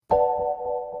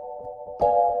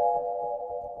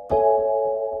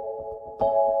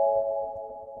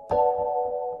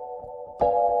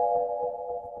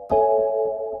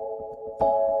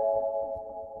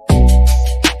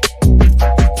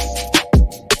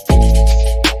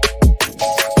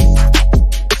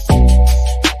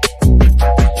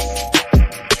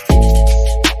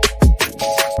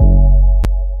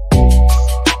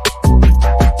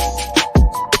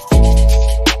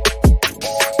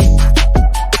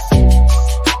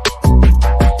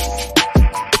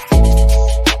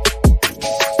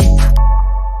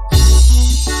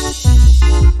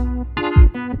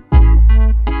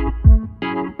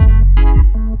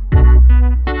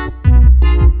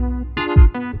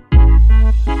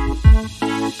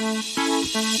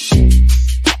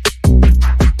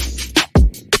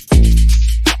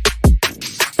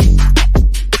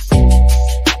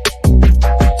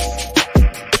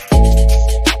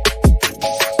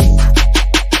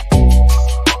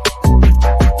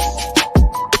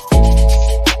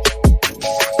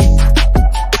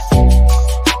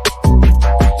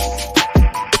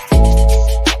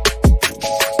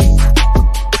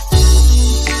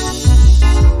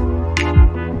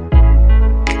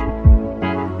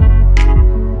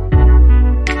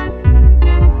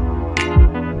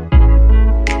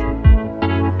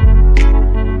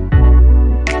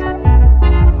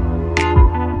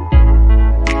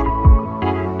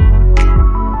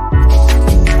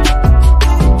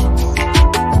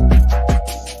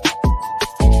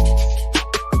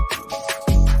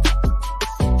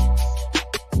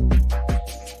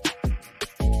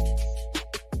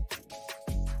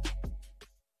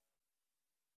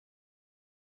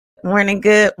Morning,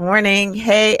 good morning.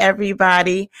 Hey,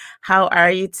 everybody. How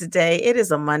are you today? It is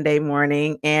a Monday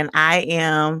morning, and I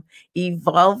am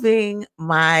evolving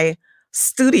my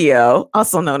studio,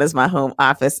 also known as my home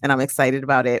office, and I'm excited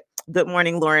about it. Good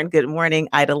morning, Lauren. Good morning,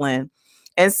 Idalyn.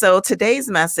 And so today's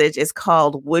message is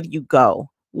called Would You Go?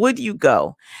 Would you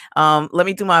go? Let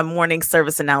me do my morning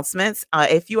service announcements.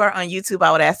 If you are on YouTube,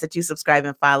 I would ask that you subscribe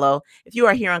and follow. If you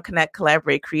are here on Connect,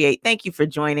 Collaborate, Create, thank you for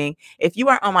joining. If you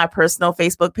are on my personal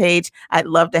Facebook page, I'd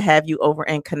love to have you over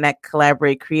and Connect,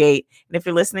 Collaborate, Create. And if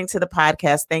you're listening to the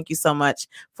podcast, thank you so much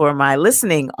for my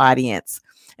listening audience.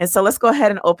 And so let's go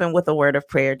ahead and open with a word of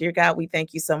prayer. Dear God, we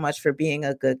thank you so much for being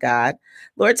a good God.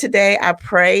 Lord, today I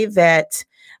pray that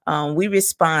we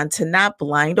respond to not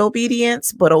blind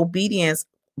obedience, but obedience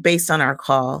based on our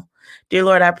call. Dear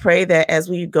Lord, I pray that as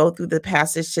we go through the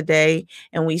passage today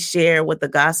and we share what the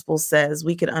gospel says,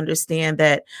 we can understand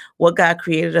that what God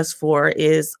created us for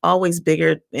is always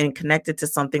bigger and connected to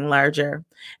something larger.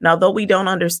 And although we don't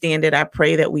understand it, I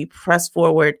pray that we press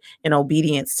forward in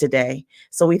obedience today.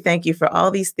 So we thank you for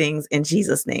all these things. In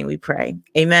Jesus' name we pray.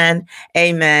 Amen,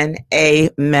 amen,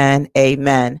 amen,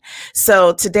 amen.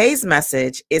 So today's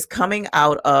message is coming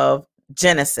out of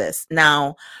Genesis.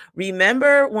 Now,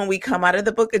 remember when we come out of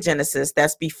the book of Genesis,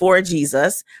 that's before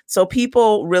Jesus. So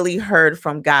people really heard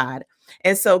from God.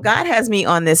 And so God has me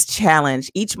on this challenge.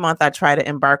 Each month I try to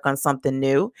embark on something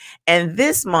new. And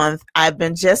this month I've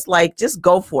been just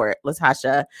go for it,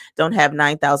 Latasha. Don't have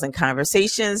 9,000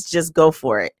 conversations, just go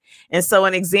for it. And so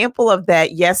an example of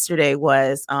that yesterday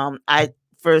was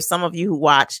for some of you who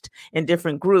watched in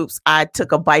different groups, I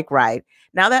took a bike ride.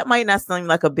 Now, that might not seem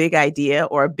like a big idea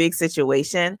or a big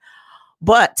situation,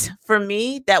 but for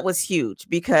me, that was huge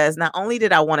because not only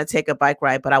did I want to take a bike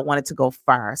ride, but I wanted to go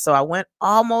far. So I went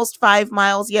almost 5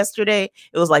 miles yesterday.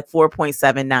 It was like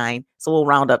 4.79. So we'll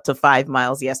round up to 5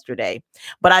 miles yesterday.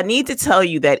 But I need to tell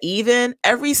you that even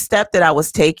every step that I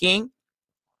was taking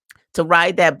to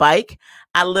ride that bike,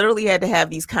 I literally had to have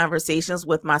these conversations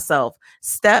with myself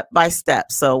step by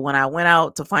step. So when I went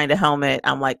out to find a helmet,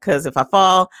 I'm like, because if I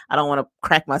fall, I don't want to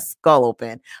crack my skull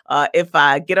open. If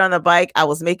I get on the bike, I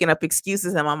was making up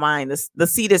excuses in my mind. The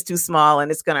seat is too small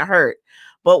and it's going to hurt.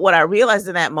 But what I realized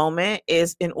in that moment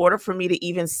is in order for me to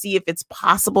even see if it's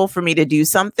possible for me to do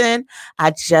something,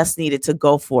 I just needed to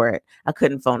go for it. I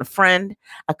couldn't phone a friend.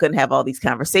 I couldn't have all these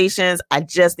conversations. I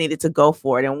just needed to go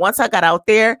for it. And once I got out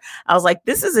there, I was like,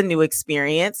 this is a new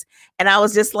experience. And I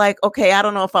was just like, okay, I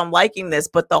don't know if I'm liking this.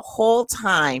 But the whole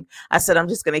time I said, I'm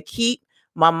just going to keep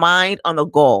my mind on the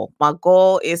goal. My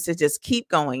goal is to just keep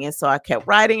going. And so I kept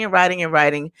riding and riding and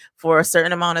riding for a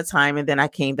certain amount of time. And then I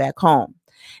came back home.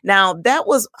 Now, that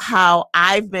was how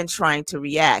I've been trying to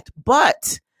react.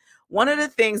 But one of the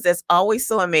things that's always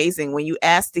so amazing when you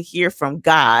ask to hear from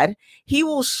God, he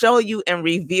will show you and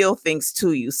reveal things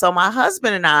to you. So my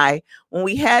husband and I, when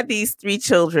we had these 3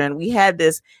 children, we had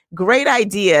this great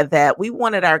idea that we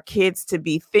wanted our kids to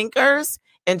be thinkers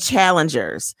and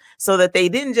challengers so that they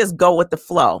didn't just go with the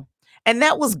flow. And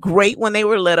that was great when they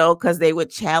were little because they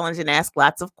would challenge and ask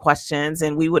lots of questions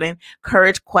and we would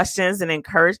encourage questions and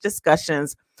encourage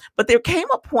discussions. But there came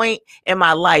a point in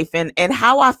my life and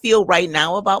how I feel right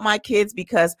now about my kids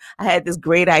because I had this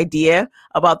great idea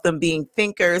about them being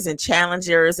thinkers and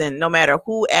challengers. And no matter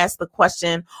who asked the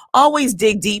question, always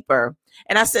dig deeper.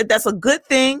 And I said, that's a good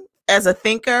thing as a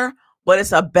thinker, but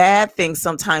it's a bad thing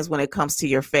sometimes when it comes to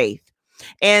your faith.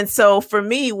 And so for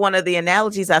me, one of the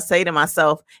analogies I say to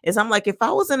myself is I'm like, if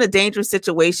I was in a dangerous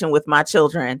situation with my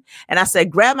children and I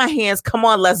said, grab my hands, come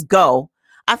on, let's go.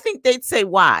 I think they'd say,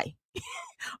 why?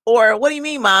 Or what do you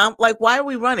mean, mom? Like, why are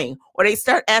we running? Or they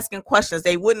start asking questions.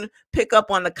 They wouldn't pick up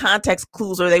on the context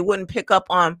clues or they wouldn't pick up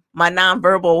on my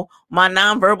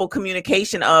nonverbal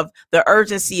communication of the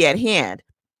urgency at hand.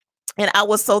 And I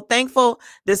was so thankful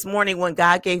this morning when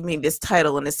God gave me this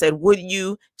title and it said, would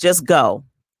you just go?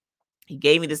 He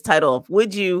gave me this title of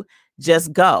Would You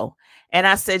Just Go? And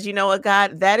I said, you know what,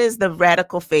 God, that is the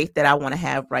radical faith that I want to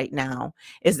have right now,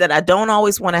 is that I don't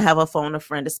always want to have a phone a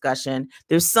friend discussion.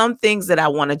 There's some things that I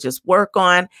want to just work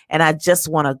on and I just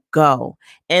want to go.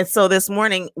 And so this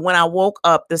morning when I woke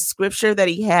up, the scripture that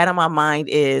he had on my mind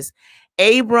is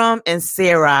Abram and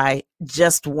Sarai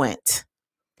just went.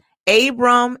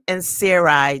 Abram and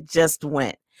Sarai just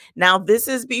went. Now, this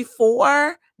is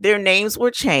before their names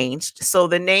were changed. So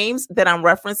the names that I'm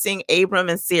referencing, Abram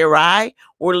and Sarai,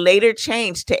 were later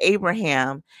changed to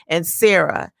Abraham and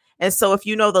Sarah. And so if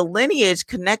you know the lineage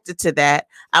connected to that,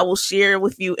 I will share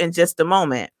with you in just a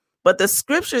moment. But the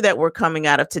scripture that we're coming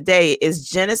out of today is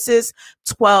Genesis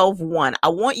 12:1. I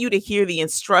want you to hear the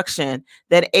instruction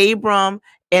that Abram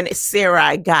and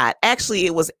Sarai got. Actually,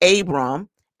 it was Abram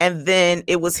And then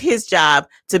it was his job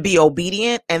to be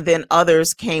obedient, and then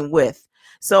others came with.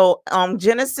 So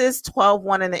Genesis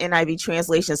 12:1 in the NIV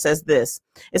translation says this.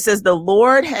 It says, the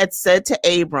Lord had said to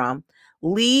Abram,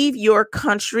 leave your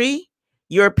country,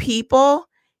 your people,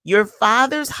 your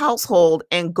father's household,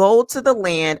 and go to the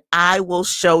land I will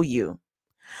show you.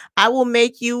 I will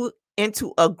make you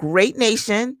into a great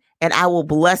nation, and I will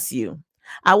bless you.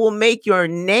 I will make your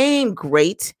name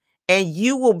great, and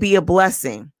you will be a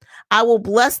blessing. I will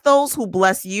bless those who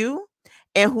bless you,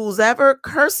 and whoever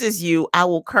curses you, I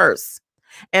will curse.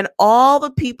 And all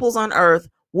the peoples on earth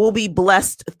will be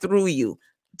blessed through you.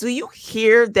 Do you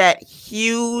hear that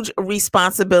huge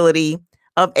responsibility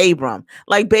of Abram?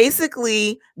 Like,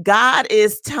 basically, God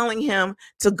is telling him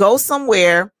to go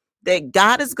somewhere that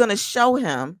God is going to show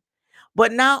him.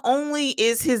 But not only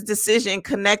is his decision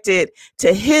connected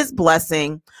to his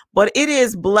blessing, but it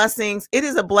is blessings. It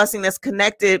is a blessing that's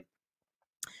connected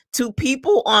to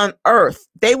people on earth.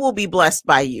 They will be blessed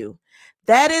by you.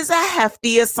 That is a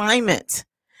hefty assignment.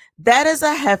 That is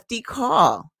a hefty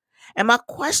call. And my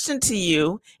question to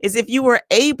you is, if you were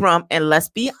Abram, and let's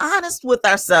be honest with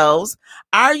ourselves,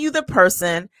 are you the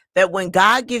person that when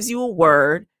God gives you a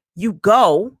word, you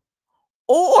go?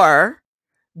 Or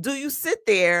do you sit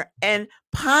there and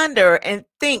ponder and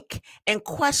think and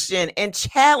question and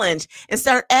challenge and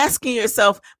start asking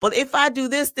yourself, but if I do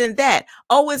this, then that?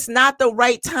 Oh, it's not the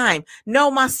right time.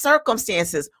 No, my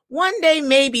circumstances. One day,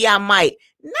 maybe I might.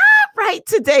 Not right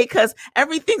today, because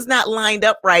everything's not lined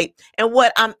up right. And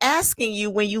what I'm asking you,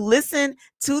 when you listen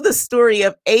to the story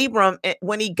of Abram,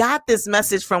 when he got this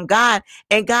message from God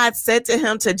and God said to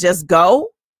him to just go,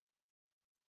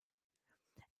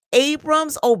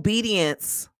 Abram's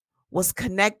obedience was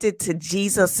connected to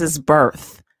Jesus's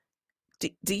birth.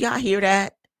 Do y'all hear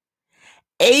that?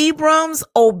 Abram's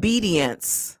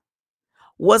obedience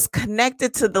was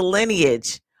connected to the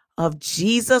lineage of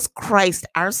Jesus Christ,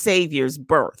 our Savior's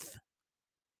birth.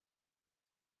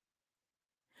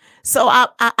 So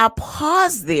I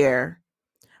pause there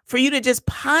for you to just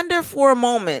ponder for a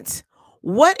moment.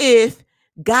 What if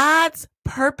God's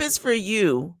purpose for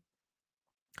you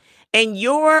and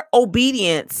your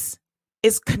obedience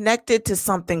is connected to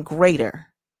something greater?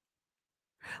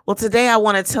 Well, today I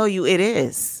want to tell you it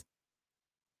is.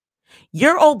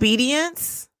 Your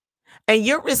obedience and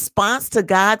your response to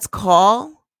God's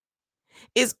call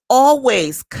is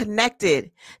always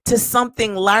connected to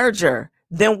something larger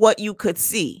than what you could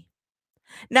see.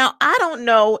 Now, I don't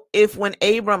know if when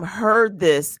Abram heard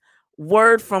this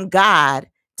word from God,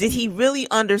 did he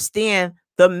really understand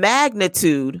the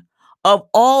magnitude of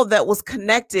all that was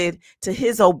connected to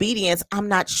his obedience? I'm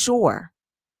not sure.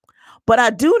 But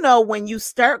I do know when you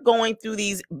start going through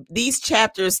these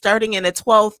chapters, starting in the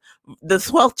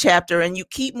 12th chapter, and you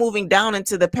keep moving down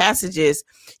into the passages,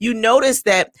 you notice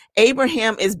that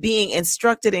Abraham is being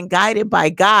instructed and guided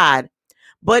by God.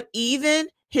 But even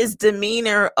his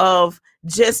demeanor of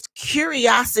just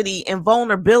curiosity and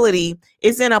vulnerability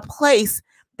is in a place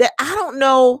that I don't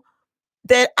know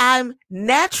that I'm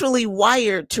naturally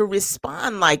wired to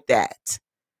respond like that.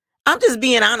 I'm just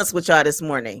being honest with y'all this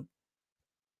morning.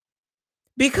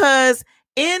 Because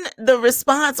in the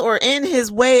response, or in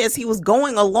his way as he was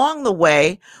going along the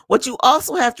way, what you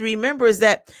also have to remember is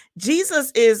that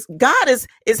God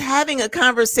is having a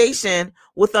conversation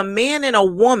with a man and a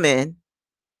woman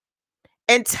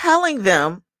and telling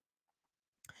them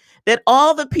that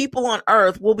all the people on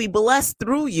earth will be blessed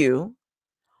through you.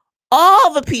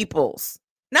 All the peoples,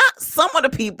 not some of the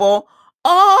people,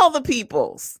 all the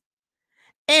peoples.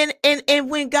 And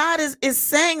when God is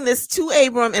saying this to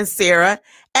Abram and Sarah,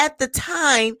 at the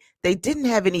time, they didn't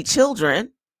have any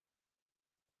children.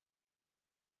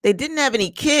 They didn't have any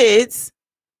kids.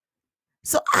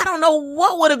 So I don't know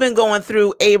what would have been going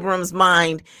through Abram's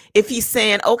mind if he's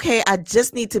saying, okay, I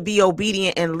just need to be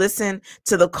obedient and listen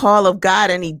to the call of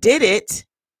God. And he did it.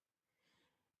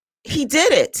 He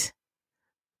did it.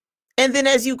 And then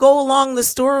as you go along the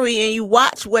story and you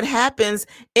watch what happens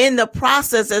in the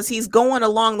process as he's going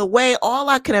along the way, all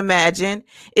I can imagine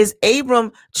is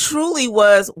Abram truly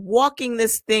was walking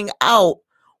this thing out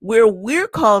where we're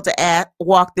called to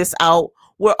walk this out,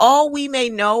 where all we may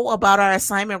know about our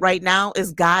assignment right now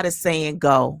is God is saying,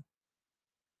 go.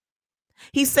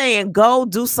 He's saying, go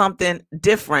do something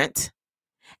different.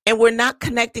 And we're not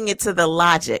connecting it to the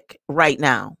logic right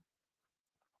now.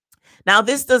 Now,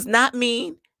 this does not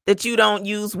mean that you don't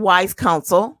use wise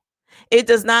counsel. It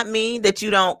does not mean that you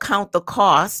don't count the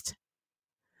cost.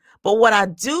 But what I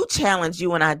do challenge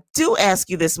you and I do ask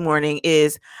you this morning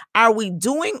is, are we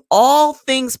doing all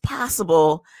things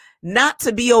possible not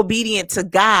to be obedient to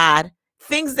God,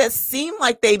 things that seem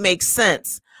like they make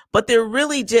sense, but they're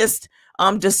really just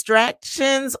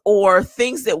distractions or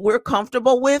things that we're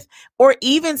comfortable with, or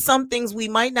even some things we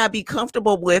might not be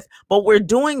comfortable with, but we're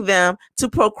doing them to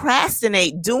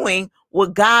procrastinate doing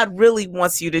what God really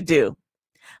wants you to do.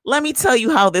 Let me tell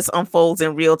you how this unfolds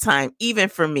in real time, even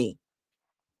for me.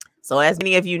 So, as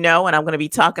many of you know, and I'm going to be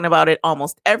talking about it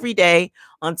almost every day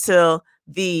until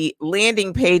the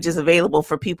landing page is available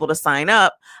for people to sign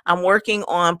up, I'm working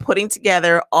on putting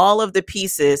together all of the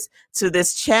pieces to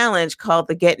this challenge called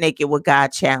the Get Naked with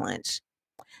God Challenge.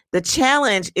 The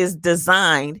challenge is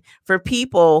designed for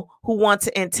people who want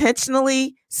to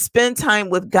intentionally spend time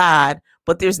with God,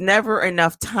 but there's never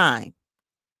enough time.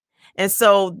 And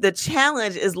so the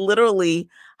challenge is literally,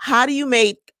 how do you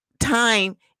make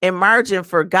time and margin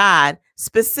for God,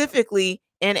 specifically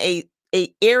in a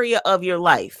area of your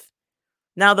life?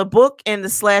 Now, the book and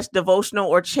the / devotional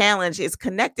or challenge is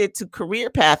connected to career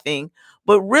pathing,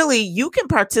 but really you can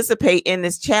participate in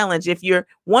this challenge if you're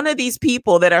one of these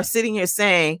people that are sitting here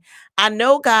saying, I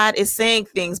know God is saying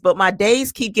things, but my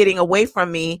days keep getting away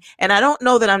from me. And I don't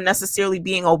know that I'm necessarily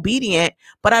being obedient,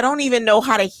 but I don't even know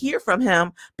how to hear from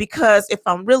him, because if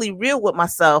I'm really real with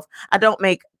myself, I don't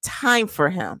make time for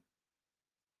him.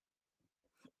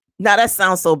 Now, that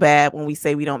sounds so bad when we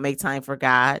say we don't make time for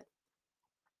God.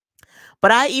 But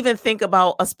I even think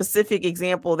about a specific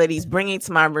example that he's bringing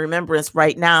to my remembrance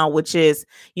right now, which is,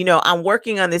 I'm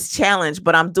working on this challenge,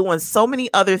 but I'm doing so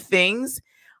many other things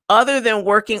other than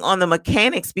working on the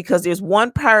mechanics, because there's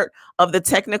one part of the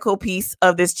technical piece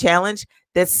of this challenge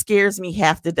that scares me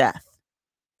half to death.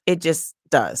 It just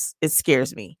does. It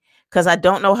scares me because I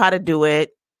don't know how to do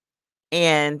it.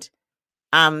 And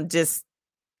I'm just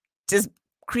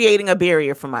creating a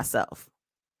barrier for myself.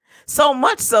 So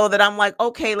much so that I'm like,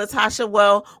 okay, Latasha,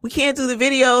 well, we can't do the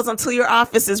videos until your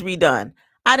office is redone.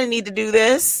 I didn't need to do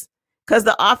this because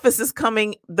the office is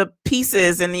coming, the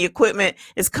pieces and the equipment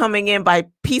is coming in by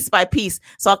piece.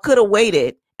 So I could have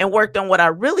waited and worked on what I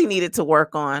really needed to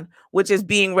work on, which is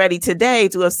being ready today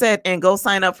to have said, and go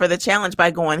sign up for the challenge by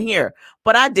going here.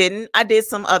 But I didn't. I did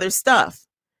some other stuff.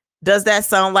 Does that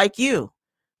sound like you?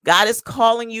 God is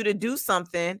calling you to do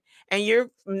something, and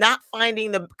you're not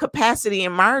finding the capacity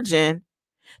and margin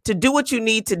to do what you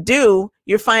need to do.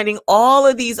 You're finding all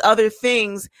of these other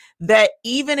things that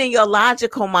even in your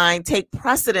logical mind take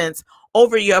precedence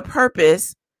over your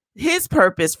purpose, his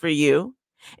purpose for you.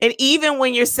 And even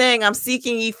when you're saying, I'm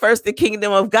seeking ye first the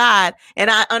kingdom of God,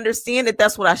 and I understand that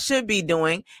that's what I should be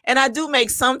doing, and I do make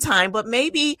some time, but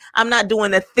maybe I'm not doing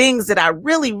the things that I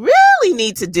really, really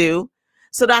need to do,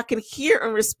 so that I can hear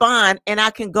and respond, and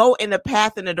I can go in the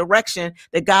path and the direction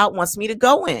that God wants me to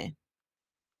go in.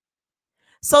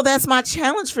 So that's my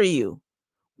challenge for you.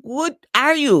 What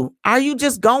are you? Are you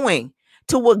just going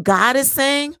to what God is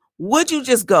saying? Would you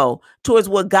just go towards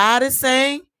what God is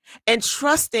saying and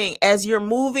trusting as you're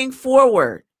moving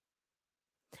forward?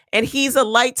 And he's a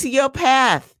light to your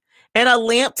path and a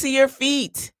lamp to your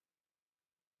feet.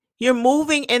 You're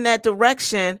moving in that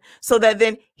direction so that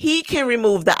then he can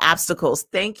remove the obstacles.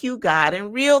 Thank you, God,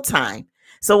 in real time.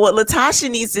 So what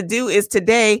Latasha needs to do is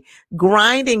today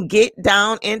grind and get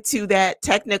down into that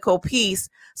technical piece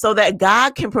so that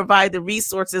God can provide the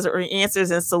resources or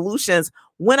answers and solutions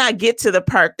when I get to the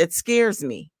part that scares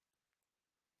me.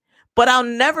 But I'll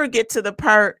never get to the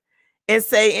part and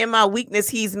say, in my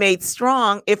weakness, he's made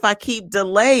strong, if I keep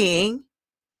delaying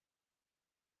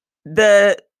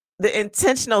the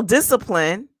intentional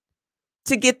discipline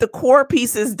to get the core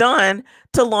pieces done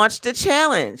to launch the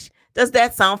challenge. Does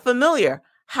that sound familiar?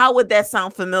 How would that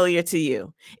sound familiar to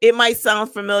you? It might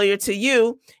sound familiar to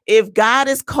you if God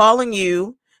is calling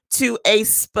you to a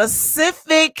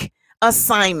specific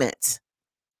assignment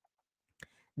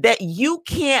that you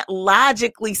can't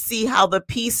logically see how the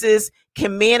pieces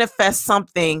can manifest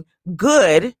something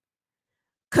good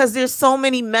because there's so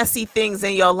many messy things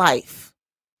in your life.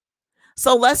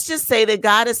 So let's just say that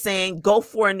God is saying, go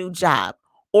for a new job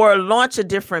or launch a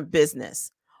different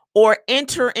business or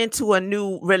enter into a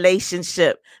new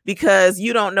relationship because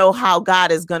you don't know how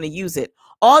God is going to use it.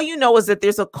 All you know is that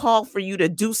there's a call for you to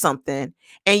do something,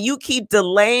 and you keep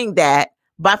delaying that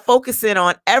by focusing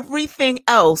on everything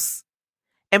else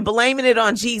and blaming it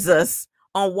on Jesus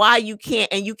on why you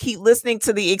can't. And you keep listening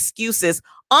to the excuses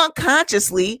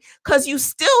unconsciously because you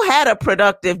still had a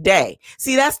productive day.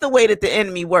 See, that's the way that the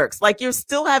enemy works. Like, you're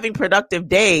still having productive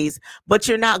days, but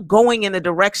you're not going in the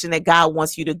direction that God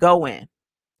wants you to go in.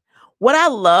 What I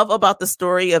love about the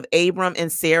story of Abram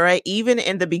and Sarah, even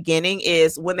in the beginning,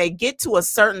 is when they get to a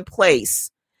certain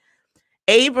place,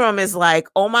 Abram is like,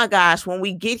 oh my gosh, when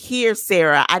we get here,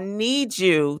 Sarah, I need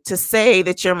you to say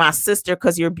that you're my sister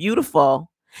because you're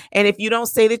beautiful. And if you don't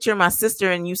say that you're my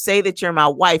sister and you say that you're my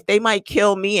wife, they might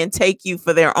kill me and take you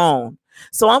for their own.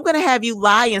 So I'm going to have you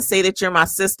lie and say that you're my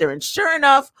sister. And sure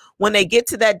enough, when they get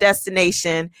to that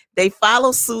destination, they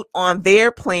follow suit on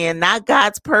their plan, not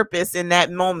God's purpose in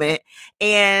that moment.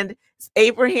 And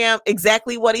Abraham,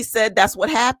 exactly what he said, that's what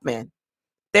happened.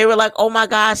 They were like, oh my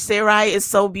gosh, Sarai is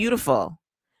so beautiful.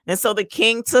 And so the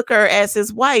king took her as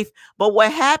his wife. But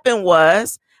what happened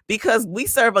was, because we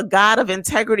serve a God of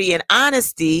integrity and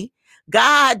honesty,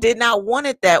 God did not want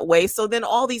it that way. So then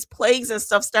all these plagues and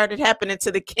stuff started happening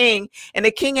to the king. And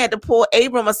the king had to pull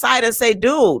Abram aside and say,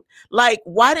 dude, like,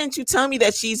 why didn't you tell me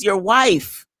that she's your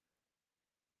wife?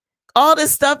 All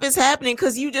this stuff is happening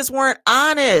because you just weren't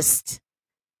honest.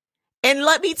 And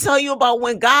let me tell you about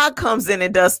when God comes in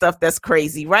and does stuff that's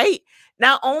crazy, right?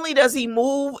 Not only does he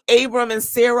move Abram and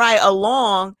Sarai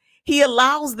along, he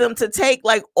allows them to take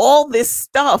like all this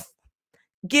stuff,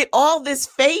 get all this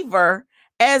favor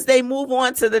as they move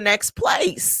on to the next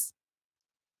place.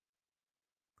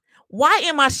 Why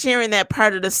am I sharing that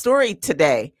part of the story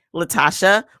today,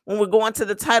 Latasha, when we're going to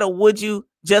the title, Would You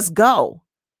Just Go?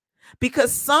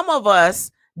 Because some of us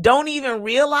don't even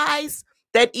realize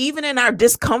that even in our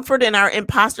discomfort and our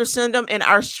imposter syndrome and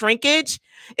our shrinkage,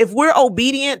 if we're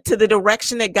obedient to the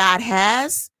direction that God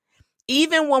has,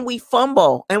 even when we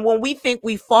fumble and when we think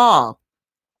we fall,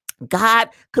 God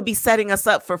could be setting us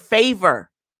up for favor.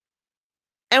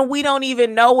 And we don't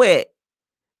even know it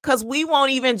because we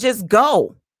won't even just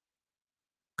go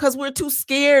because we're too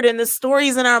scared and the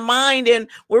stories in our mind and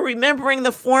we're remembering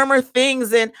the former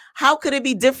things. And how could it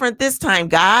be different this time,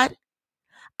 God?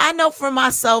 I know for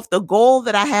myself, the goal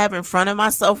that I have in front of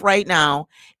myself right now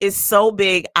is so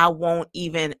big, I won't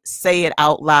even say it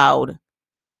out loud.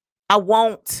 I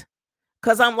won't,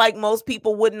 because I'm like, most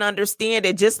people wouldn't understand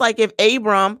it. Just like if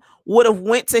Abram would have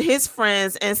went to his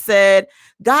friends and said,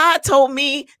 God told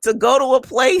me to go to a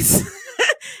place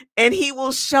and he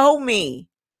will show me,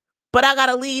 but I got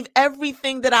to leave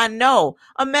everything that I know.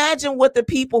 Imagine what the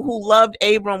people who loved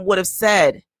Abram would have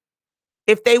said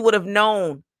if they would have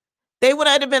known. They would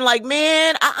have been like,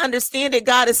 man, I understand that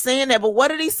God is saying that, but what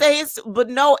did he say? But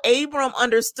no, Abram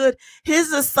understood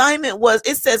his assignment was,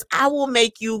 it says, I will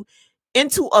make you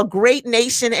into a great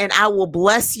nation and I will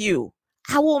bless you.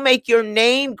 I will make your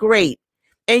name great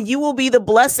and you will be the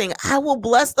blessing. I will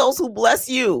bless those who bless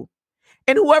you.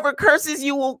 And whoever curses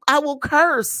you, I will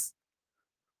curse.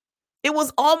 It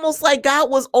was almost like God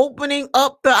was opening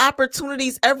up the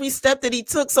opportunities every step that he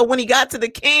took. So when he got to the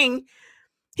king,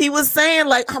 he was saying,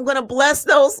 like, I'm going to bless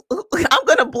those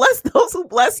who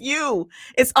bless you.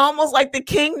 It's almost like the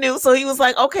king knew. So he was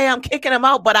like, okay, I'm kicking them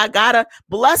out, but I got to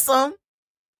bless them.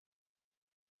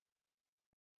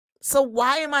 So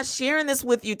why am I sharing this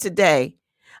with you today?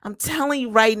 I'm telling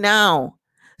you right now,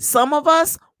 some of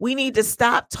us, we need to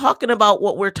stop talking about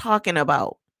what we're talking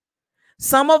about.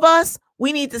 Some of us,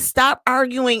 we need to stop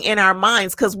arguing in our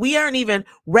minds because we aren't even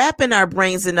wrapping our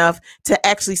brains enough to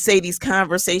actually say these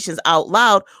conversations out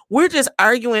loud. We're just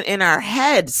arguing in our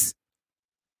heads.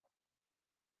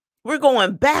 We're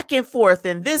going back and forth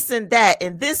and this and that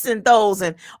and this and those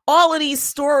and all of these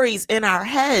stories in our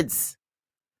heads.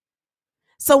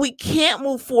 So we can't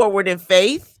move forward in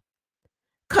faith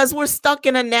because we're stuck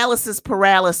in analysis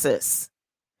paralysis.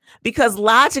 Because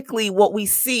logically, what we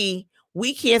see,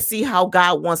 we can't see how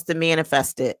God wants to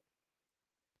manifest it.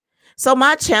 So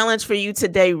my challenge for you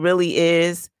today really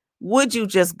is, would you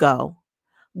just go?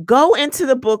 Go into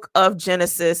the book of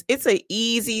Genesis. It's an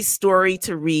easy story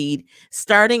to read,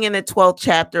 starting in the 12th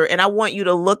chapter. And I want you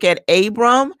to look at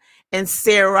Abram and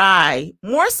Sarai,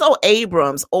 more so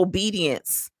Abram's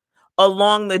obedience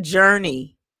along the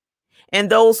journey, and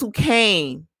those who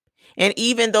came. And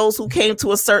even those who came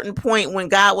to a certain point when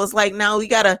God was like, no, we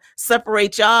got to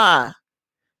separate y'all.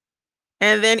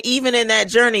 And then even in that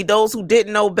journey, those who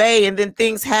didn't obey and then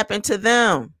things happened to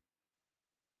them.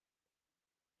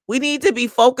 We need to be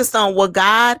focused on what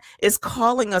God is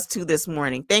calling us to this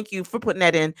morning. Thank you for putting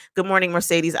that in. Good morning,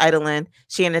 Mercedes Idolin.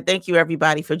 Shannon, thank you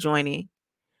everybody for joining.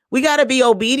 We got to be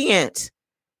obedient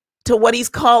to what he's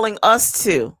calling us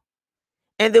to.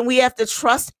 And then we have to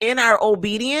trust in our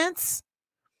obedience.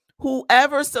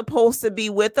 Whoever's supposed to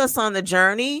be with us on the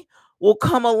journey will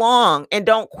come along, and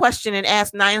don't question and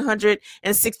ask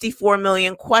 964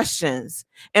 million questions.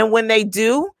 And when they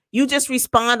do, you just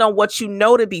respond on what you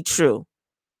know to be true.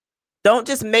 Don't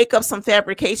just make up some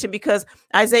fabrication, because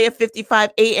Isaiah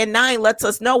 55:8-9 lets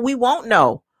us know we won't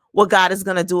know what God is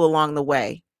going to do along the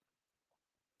way.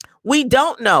 We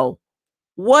don't know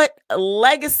what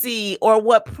legacy or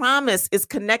what promise is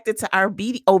connected to our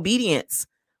obedience.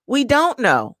 We don't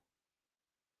know.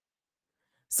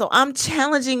 So I'm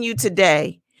challenging you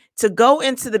today to go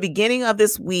into the beginning of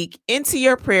this week, into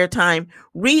your prayer time,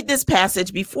 read this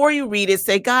passage. Before you read it,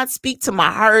 say, God, speak to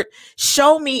my heart.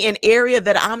 Show me an area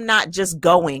that I'm not just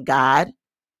going, God.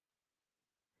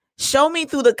 Show me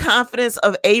through the confidence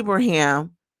of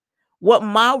Abraham what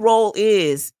my role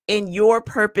is in your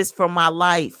purpose for my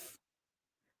life,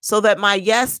 so that my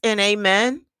yes and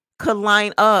amen could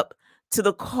line up to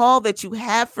the call that you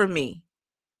have for me.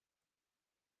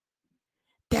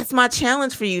 That's my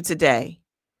challenge for you today.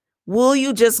 Will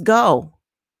you just go?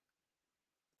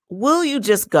 Will you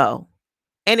just go?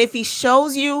 And if he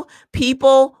shows you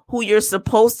people who you're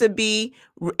supposed to be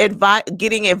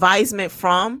getting advisement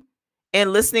from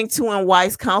and listening to in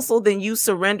wise counsel, then you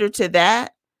surrender to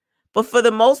that. But for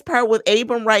the most part, with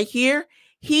Abram right here,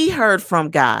 he heard from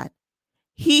God.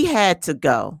 He had to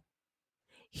go.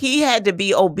 He had to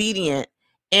be obedient.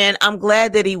 And I'm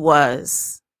glad that he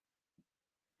was.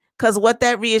 Because what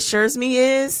that reassures me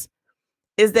is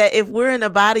that if we're in the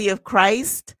body of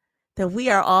Christ, that we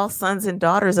are all sons and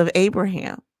daughters of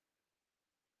Abraham.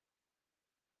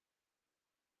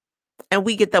 And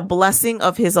we get the blessing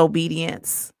of his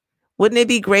obedience. Wouldn't it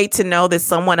be great to know that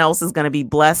someone else is going to be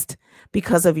blessed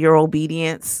because of your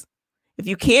obedience? If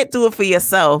you can't do it for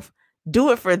yourself,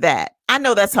 do it for that. I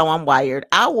know that's how I'm wired.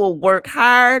 I will work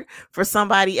hard for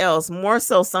somebody else, more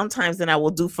so sometimes than I will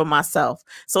do for myself.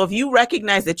 So if you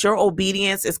recognize that your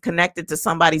obedience is connected to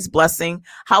somebody's blessing,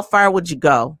 how far would you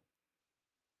go?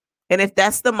 And if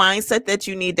that's the mindset that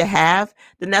you need to have,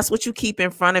 then that's what you keep in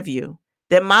front of you.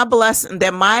 That my blessing,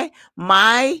 that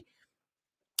my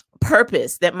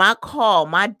purpose, that my call,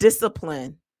 my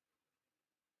discipline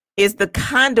is the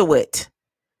conduit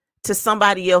to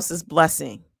somebody else's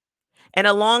blessing. And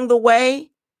along the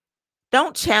way,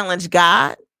 don't challenge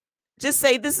God. Just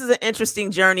say, this is an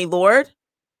interesting journey, Lord.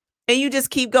 And you just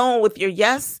keep going with your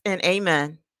yes and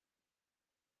amen.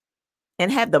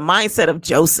 And have the mindset of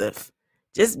Joseph.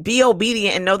 Just be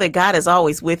obedient and know that God is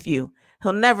always with you.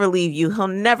 He'll never leave you. He'll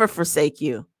never forsake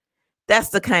you. That's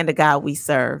the kind of God we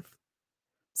serve.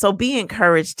 So be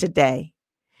encouraged today.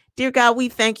 Dear God, we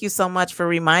thank you so much for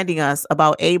reminding us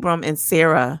about Abram and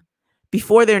Sarah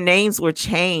before their names were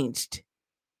changed,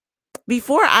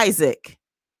 before Isaac.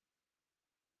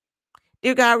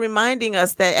 Dear God, reminding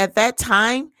us that at that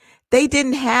time, they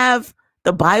didn't have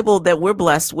the Bible that we're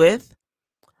blessed with.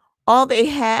 All they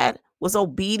had was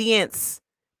obedience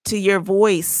to your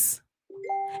voice.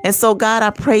 And so, God,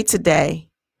 I pray today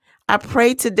that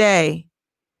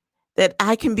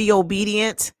I can be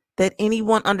obedient, that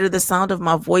anyone under the sound of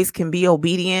my voice can be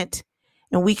obedient,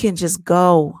 and we can just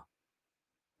go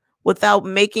without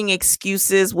making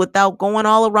excuses, without going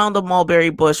all around the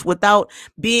mulberry bush, without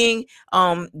being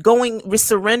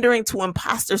surrendering to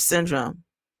imposter syndrome,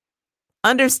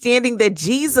 understanding that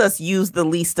Jesus used the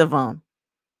least of them.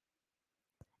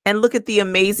 And look at the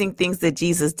amazing things that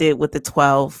Jesus did with the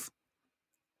 12.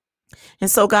 And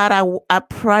so, God, I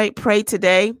pray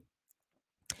today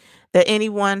that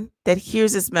anyone that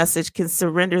hears this message can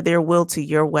surrender their will to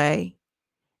your way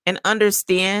and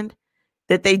understand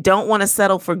that they don't want to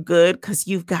settle for good because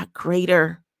you've got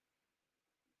greater.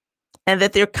 And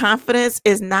that their confidence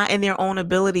is not in their own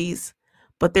abilities,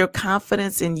 but their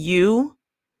confidence in you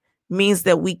means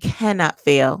that we cannot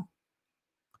fail.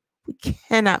 We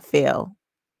cannot fail.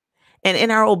 And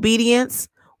in our obedience,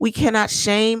 we cannot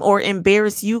shame or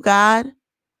embarrass you, God,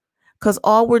 because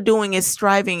all we're doing is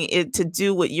striving to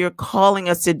do what you're calling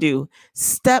us to do,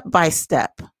 step by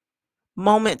step,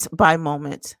 moment by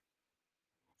moment.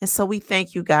 And so we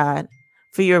thank you, God,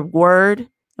 for your word,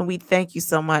 and we thank you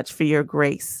so much for your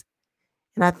grace.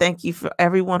 And I thank you for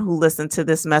everyone who listened to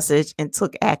this message and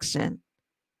took action.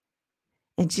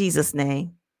 In Jesus'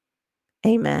 name,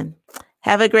 amen.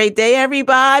 Have a great day,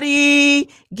 everybody.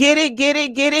 Get it, get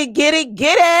it, get it, get it,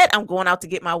 get it. I'm going out to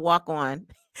get my walk on.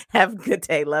 Have a good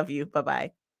day. Love you.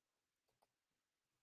 Bye-bye.